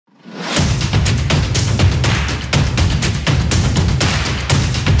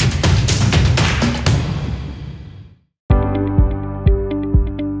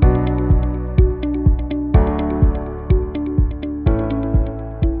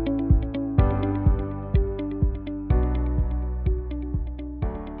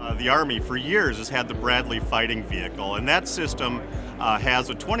the Army for years has had the Bradley fighting vehicle, and that system has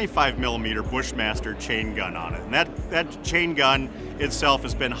a 25mm Bushmaster chain gun on it. And that chain gun itself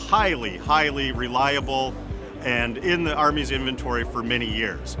has been highly reliable and in the Army's inventory for many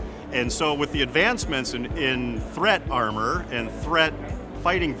years. And so with the advancements in threat armor and threat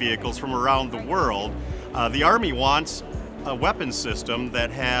fighting vehicles from around the world, the Army wants a weapons system that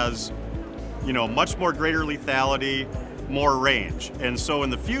has, much more greater lethality, more range. And so in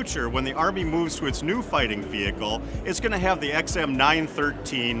the future, when the Army moves to its new fighting vehicle, it's going to have the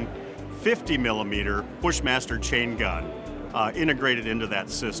XM913 50mm Bushmaster chain gun integrated into that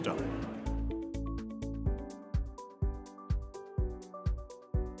system.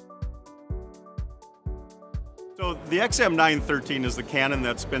 So the XM913 is the cannon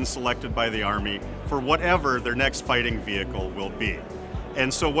that's been selected by the Army for whatever their next fighting vehicle will be.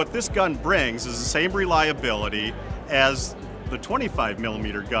 And so what this gun brings is the same reliability as the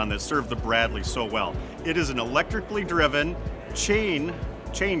 25mm gun that served the Bradley so well. It is an electrically driven chain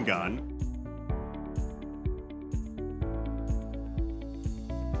gun.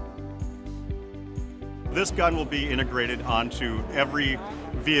 This gun will be integrated onto every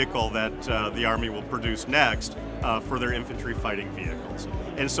vehicle that the Army will produce next for their infantry fighting vehicles.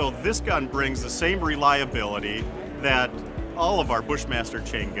 And so this gun brings the same reliability that all of our Bushmaster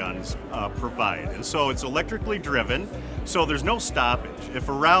chain guns provide. And so it's electrically driven, so there's no stoppage. If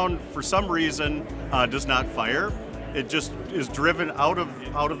a round, for some reason, does not fire, it just is driven out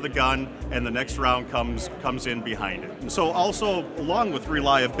of the gun, and the next round comes in behind it. And so also, along with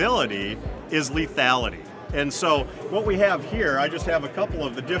reliability, is lethality. And so what we have here, I just have a couple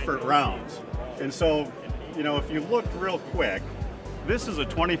of the different rounds. And so, if you look real quick, this is a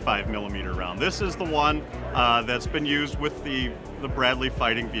 25mm round. This is the one that's been used with the Bradley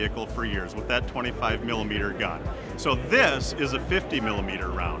fighting vehicle for years, with that 25mm gun. So this is a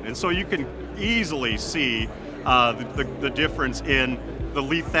 50mm round. And so you can easily see the difference in the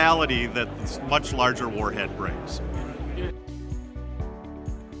lethality that this much larger warhead brings.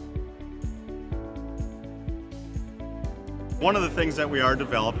 One of the things that we are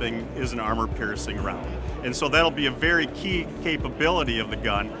developing is an armor-piercing round. And so that'll be a very key capability of the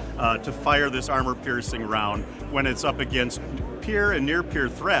gun to fire this armor-piercing round when it's up against peer and near-peer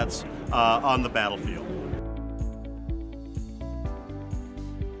threats on the battlefield.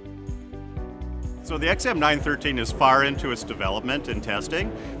 So the XM913 is far into its development and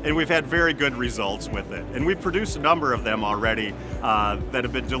testing, and we've had very good results with it. And we've produced a number of them already that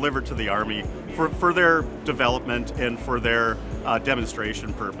have been delivered to the Army for their development and for their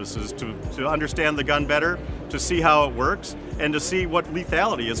demonstration purposes, to understand the gun better, to see how it works, and to see what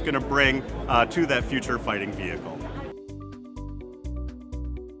lethality it's going to bring to that future fighting vehicle.